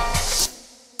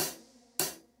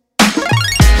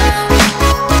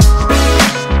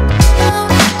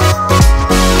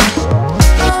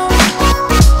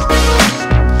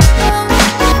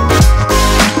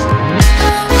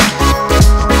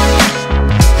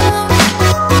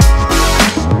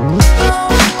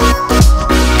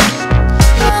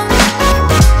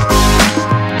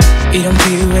 이런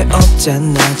기회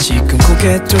없잖아 지금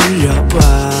고개 돌려봐.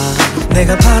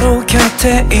 내가 바로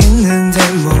곁에 있는데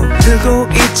모르고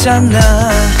있잖아.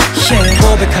 Yeah.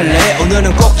 고백할래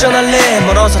오늘은 꼭 전할래.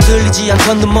 멀어서 들리지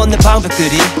않던 눈먼 내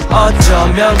방법들이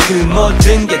어쩌면 그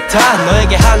모든 게 다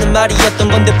너에게 하는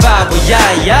말이었던 건데 바보야.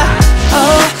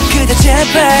 그대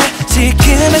제발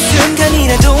지금의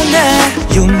순간이라도 나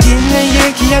용기 내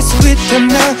얘기할 수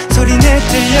있다면 소리내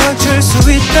들려줄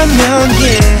수 있다면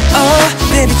yeah.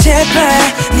 baby 제발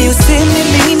네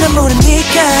웃음이 난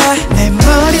모르니까 내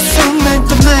머릿속만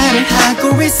또 말을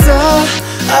하고 있어.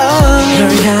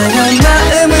 널 향한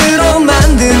마음으로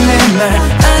만든 내 말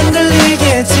안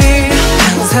들리겠지.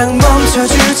 항상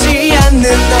멈춰주지 않는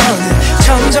너는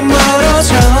점점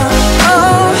멀어져.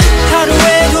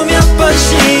 하루에도 몇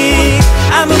번씩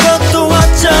아무것도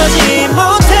어쩌지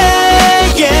못해.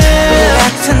 Yeah.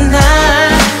 같은 날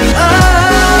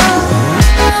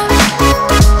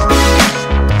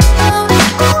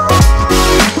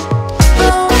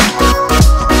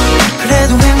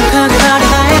그래도 행복하게 말해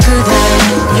나의 그대.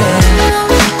 Yeah.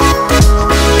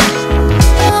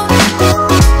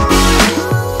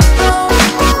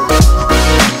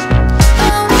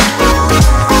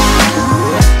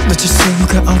 놓칠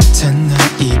수가 없잖아.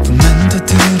 2분만 더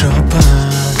들어봐.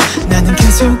 나는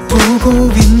계속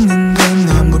보고 있는 건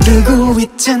너 모르고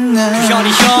있잖아.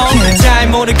 현이 형 잘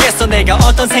모르겠어 내가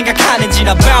어떤 생각하는지.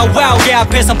 나 wow 내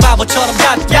앞에선 바보처럼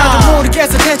답야. 나도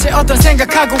모르겠어 대체 어떤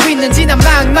생각하고 있는지. 난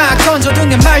막 던져둔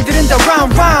내 말들은 다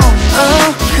round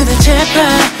그대 제발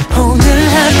오늘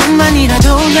하루만이라도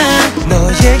나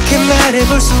너에게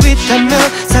말해볼 수 있다면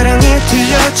사랑에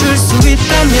들려줄 수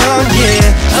있다면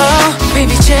yeah.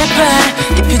 baby 제발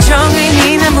이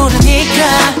표정이 난 모르니까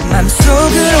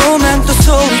맘속으로만 또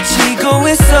소리치고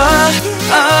있어.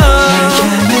 널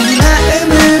향한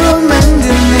마음으로 만든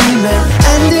내 말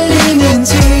안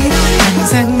들리는지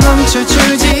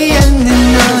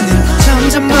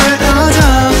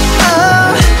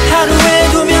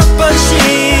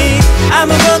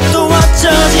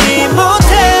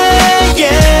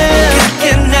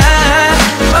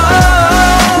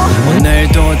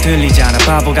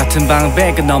바보 같은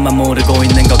방백은 너만 모르고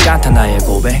있는 것 같아 나의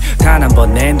고백 단 한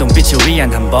번 내 눈빛을 위한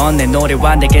한 번 내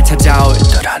노래와 내게 찾아올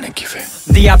너라는 기회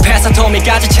네 앞에서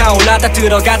도미까지 차올라다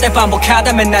들어갈 때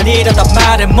반복하다 맨날 이러다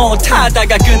말을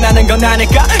못하다가 끝나는 건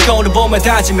아닐까 거울을 보며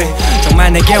다짐해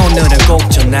정말 내게 오늘은 꼭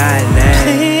전화할래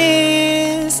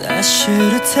Please I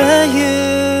should tell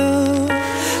you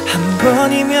한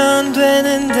번이면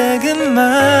되는데 그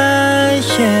말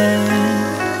yeah.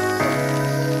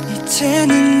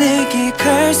 이제는 내게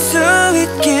갈 수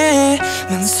있게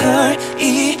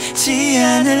망설이지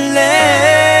않을래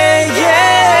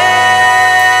yeah.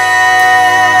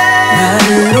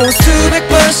 나로 수백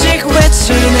번씩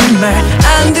외치는 말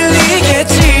안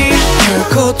들리겠지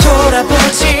결코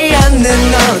돌아보지 않는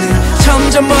너는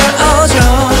점점 멀어져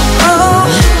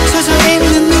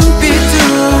젖어있는 눈빛도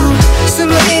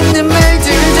숨어있는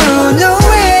말들도 No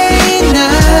way 날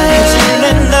해줄래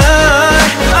널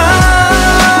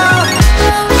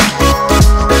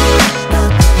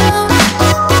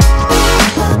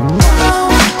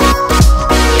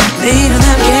내일은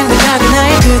함께 행복하게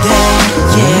나의 그대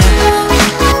yeah.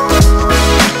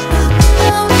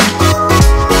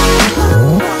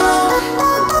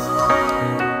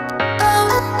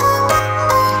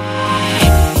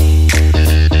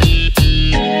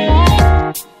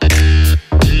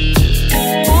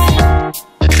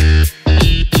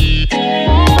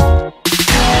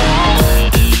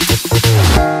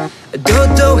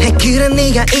 도도해 그래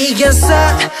네가 이겼어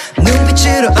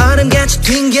눈빛으로 얼음같이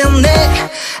튕겨내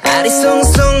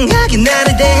아리송송하게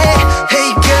나를 대해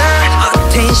Hey girl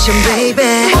attention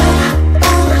baby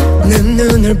는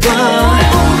눈을 봐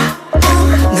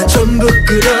난 좀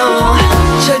부끄러워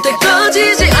절대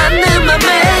꺼지지 않는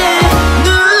맘에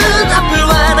눈앞을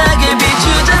환하게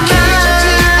비추잖아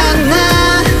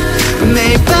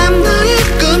매일 밤 너의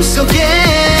꿈속에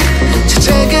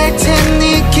찾아갈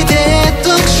테니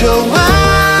기대해도 좋아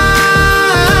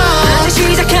아직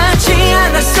시작하지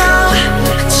않았어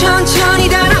천천히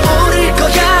달아오를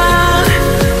거야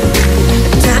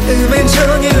다음엔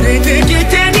전율을 느낄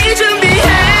테니 준비해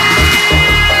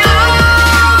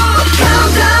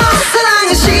Countdown 사랑은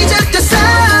시작됐어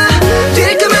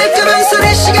뛸까 말까 망설일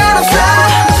시간 없어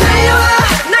달려와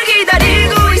날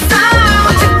기다리고 있어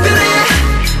특별해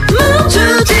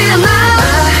멈추지 않아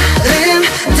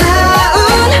아름다운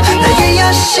나의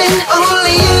여신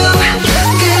Only you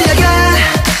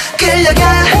끌려가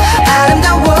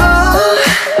아름다워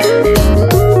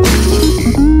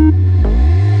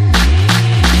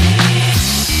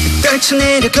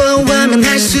떨쳐내려고 하면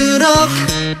할수록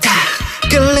다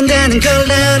끌린다는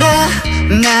걸 알아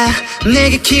나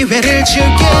내게 기회를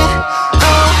줄게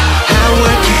Oh, I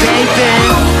work you baby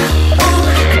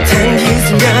당긴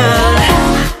순간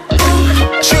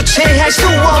주체할 수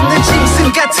없는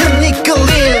짐승 같은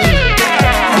이끌림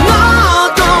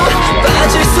너도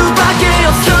빠질 수밖에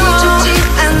없어 죽지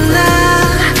않아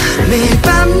매일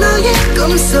밤 너의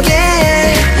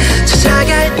꿈속에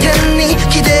찾아갈 테니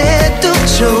기대해도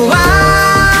좋아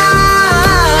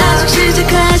아직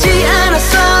시작하지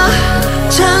않았어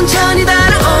천천히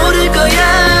달아오를 거야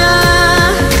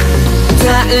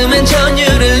다음엔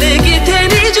전율을 느낄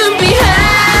테니 준비해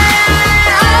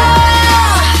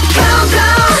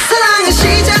Countdown 사랑은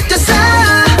시작됐어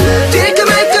뛸까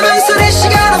말까 망설일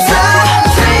시간 없어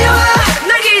달려와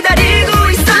날 기다리고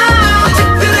있어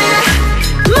특별해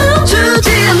멈추지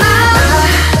않아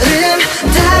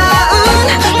아름다운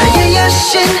나의 여신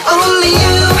Only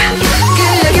you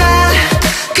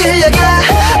끌려가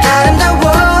아름다워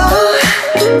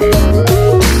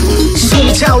숨이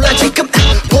차올라 지금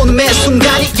보는 매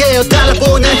순간이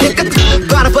달라보는 힐끗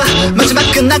바라봐 마지막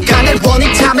끝나가는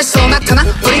원인탐에서 나타나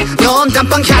우리 넌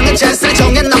단방향을 잔스레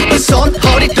정해 나쁜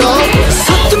손허리도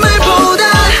서툰 말보다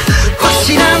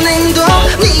확실한 행동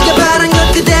네가 바란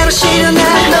것 그대로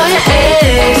실현할 너의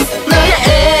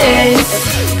에이스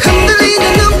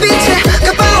흔들리는 눈빛에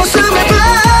가까운 숨을 봐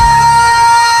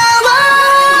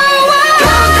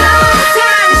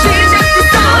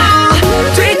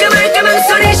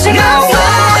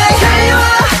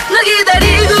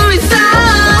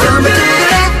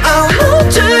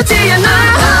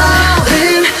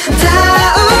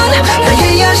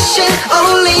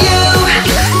Only you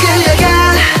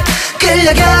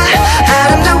끌려가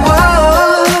아름다워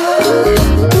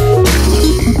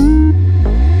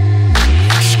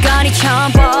시간이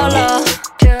참 빨라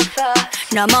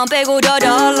나만 빼고 다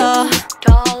달라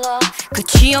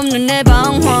끝이 없는 내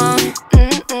방황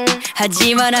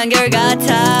하지만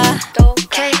한결같아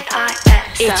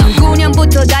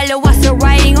 2009년부터 달려왔어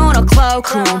riding on a cloud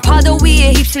crown 파도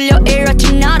위에 휩쓸려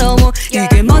일어진 나 너무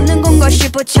이게 맞는 건가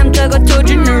싶어 참다가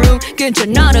터지는 room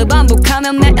괜찮아를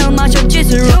반복하면 매일 마셔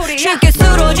지수로 쉽게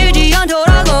쓰러지지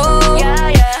않더라고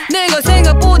내가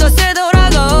생각보다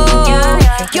세더라고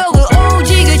욕을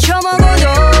오지게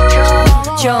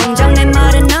처먹어도 정작 내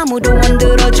말은 아무도 안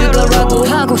들어주더라고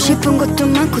하고 싶은 것도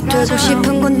많고 되고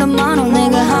싶은 건 더 많아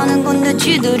내가 하는 건데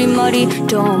지들이 말이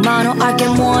더 많아 알게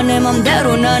뭐야 내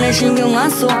맘대로 나는 신경 안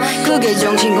써 그게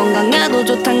정신 건강에도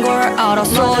좋단 걸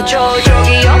알았어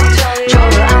저기요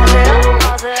저를 아세요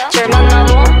잘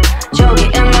만나본 적이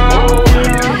있나요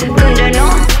근데 너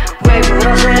왜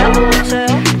그러세요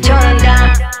저는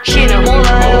당신을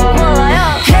몰라요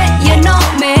Hey you know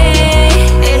me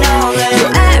You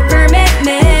ever met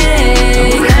me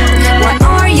Why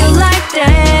are you like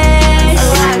this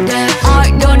I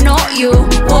don't know you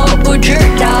what would you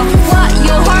do Why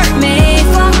you hurt me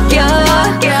fuck you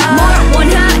뭘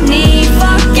원하니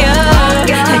fuck you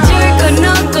해줄 건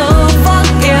없고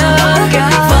fuck you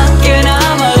나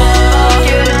먹어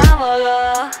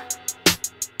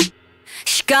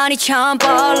시간이 참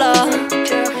빨라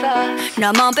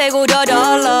나만 빼고 다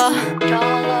달라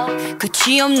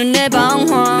끝이 없는 내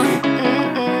방황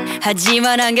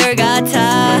하지만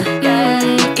한결같아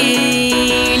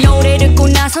이 노래 듣고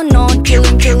나서 넌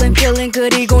feeling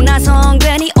그리고 나선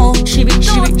괜히 12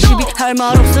 할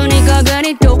말 없으니까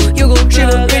괜히 또 요거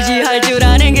씹어 의지할 줄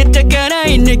아는 게 딱 하나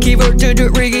있네 키보드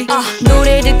두드리기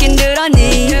노래 듣긴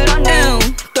들었니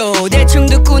또 대충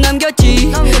듣고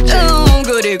남겼지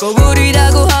그리고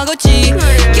우리라고 하겠지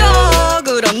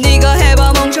그럼 네가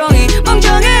해봐 멍청이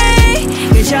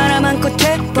괜찮아 맘껏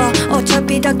해봐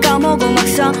어차피 다 까먹어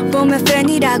막상 보면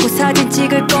팬이라고 사진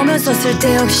찍을 거면서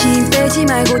쓸데없이 힘 빼지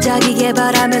말고 자기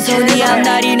개발하면서 네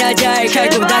앞날이나 잘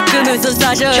갈고 닦으면서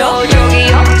사셔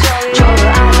저기요 저를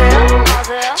아세요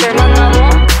잘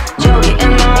만나본 적이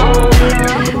있나요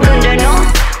근데 너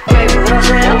왜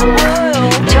그러세요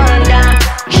저는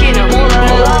당신을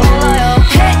몰라요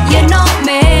Hey you know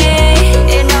me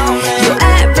You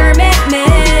ever met me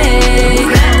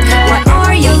Why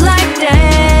are you like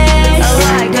this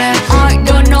I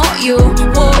don't know you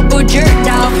what would you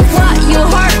do Why you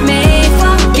hurt me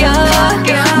fuck you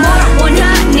뭘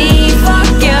원하니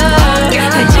fuck you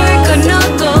해줄 건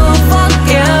없고 fuck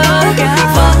you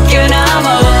나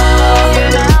먹어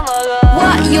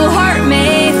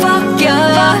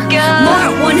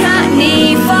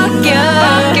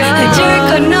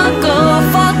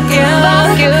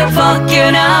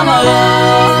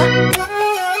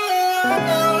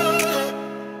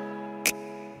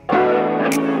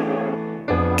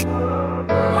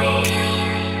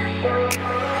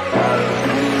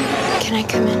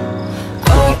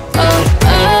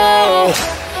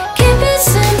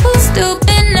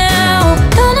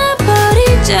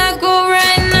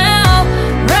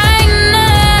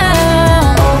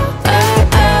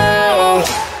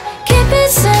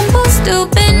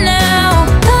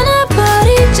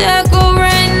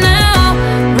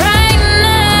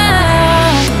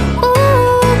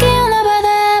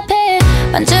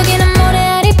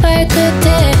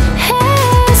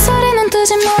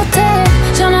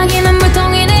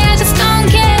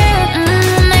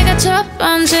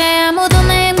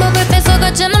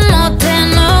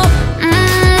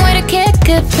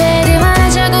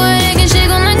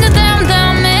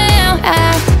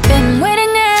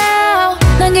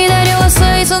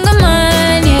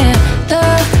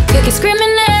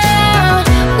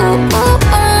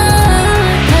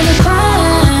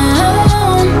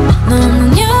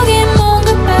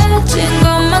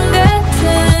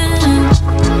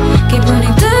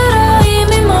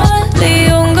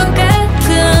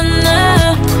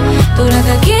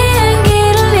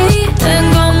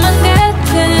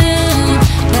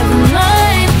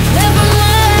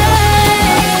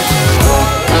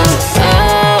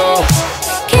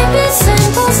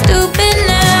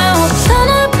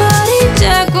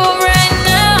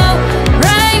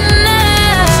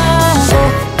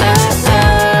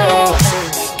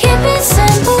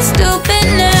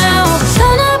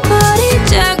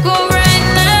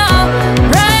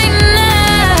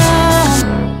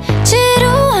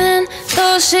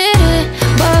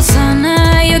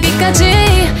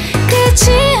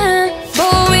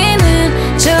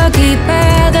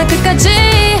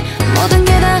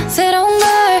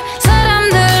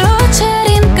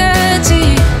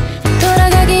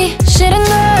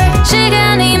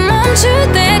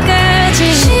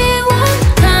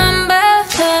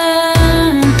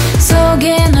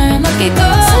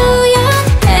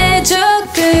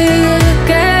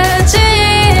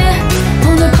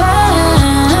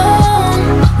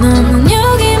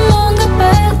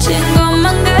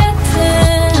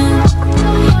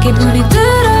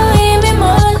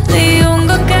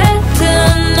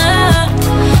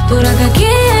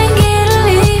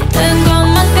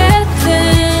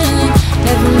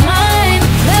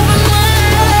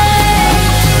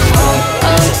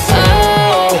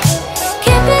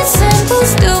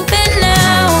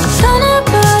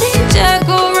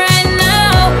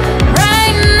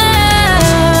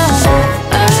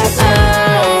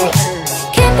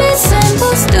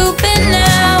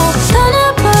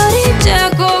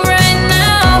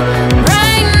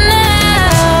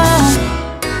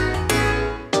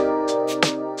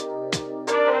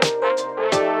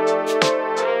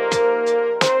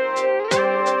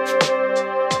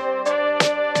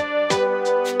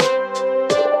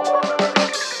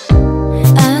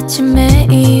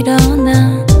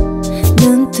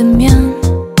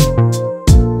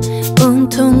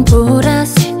온통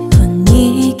보라색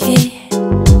분위기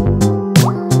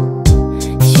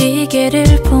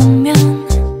시계를 보면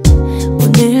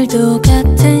오늘도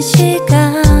같은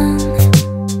시간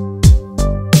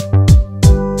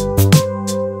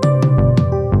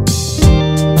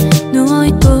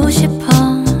누워있고 싶어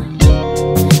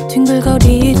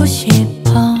뒹굴거리고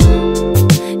싶어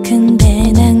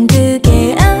근데 난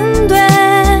그게 안 돼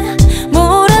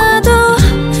뭐라도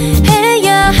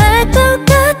해야 할 것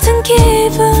같은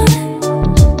기분인데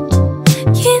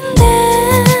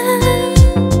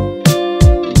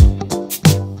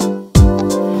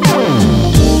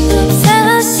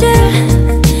사실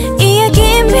이 얘기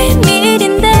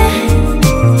비밀인데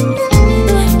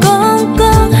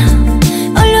꽁꽁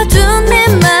얼려둔 내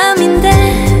맘인데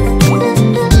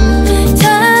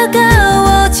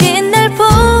차가워진 날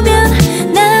보면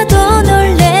나도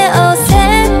놀래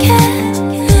어색해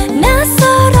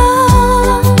낯설어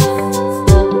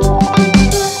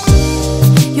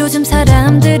요즘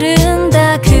사람들은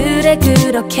다 그래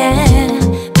그렇게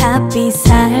바삐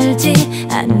살지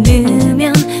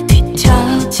않으면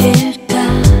뒤처질까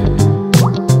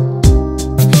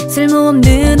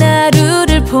쓸모없는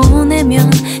하루를 보내면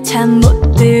잠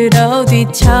못 들어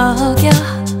뒤척여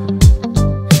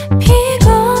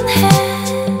피곤해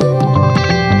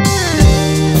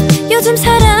요즘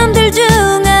사람들 중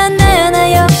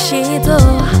하나 역시도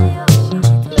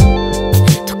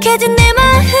독해진 내